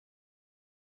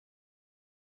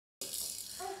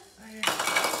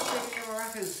Shake your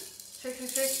maracas. Shake, shake,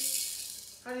 shake.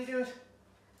 How do you do it?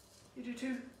 You do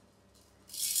too?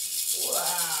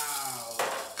 Wow.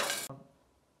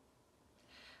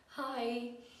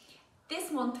 Hi.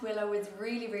 This month Willow was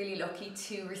really lucky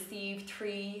to receive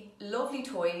 3 lovely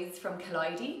toys from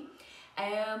Kaliedy.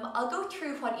 I'll go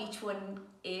through what each one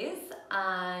is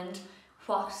and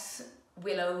what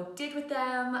Willow did with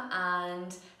them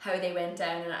and how they went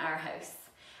down in our house.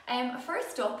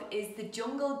 First up is the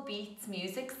Jungle Beats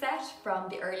music set from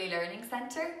the Early Learning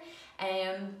Centre.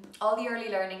 All the Early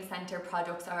Learning Centre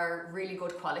products are really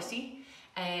good quality.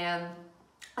 And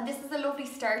this is a lovely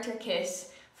starter kit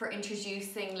for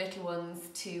introducing little ones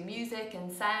to music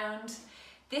and sound.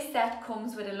 This set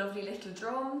comes with a lovely little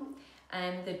drum,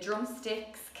 and the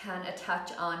drumsticks can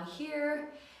attach on here,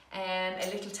 a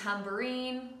little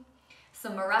tambourine,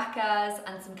 some maracas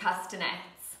and some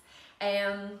castanets.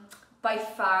 By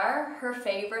far her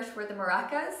favourite were the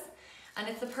maracas, and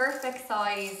it's the perfect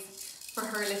size for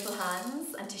her little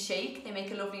hands and to shake. They make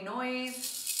a lovely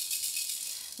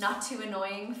noise, not too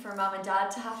annoying for mum and dad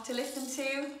to have to listen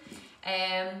to.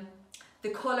 The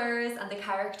colours and the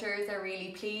characters are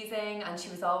really pleasing, and she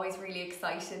was always really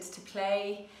excited to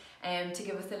play, to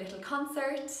give us a little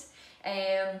concert.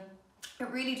 It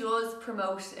really does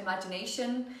promote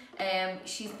imagination.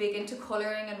 She's big into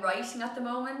colouring and writing at the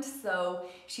moment, so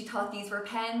she thought these were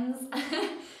pens.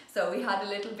 So we had a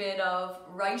little bit of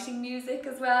writing music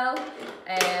as well,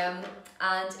 and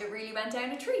it really went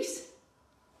down a treat.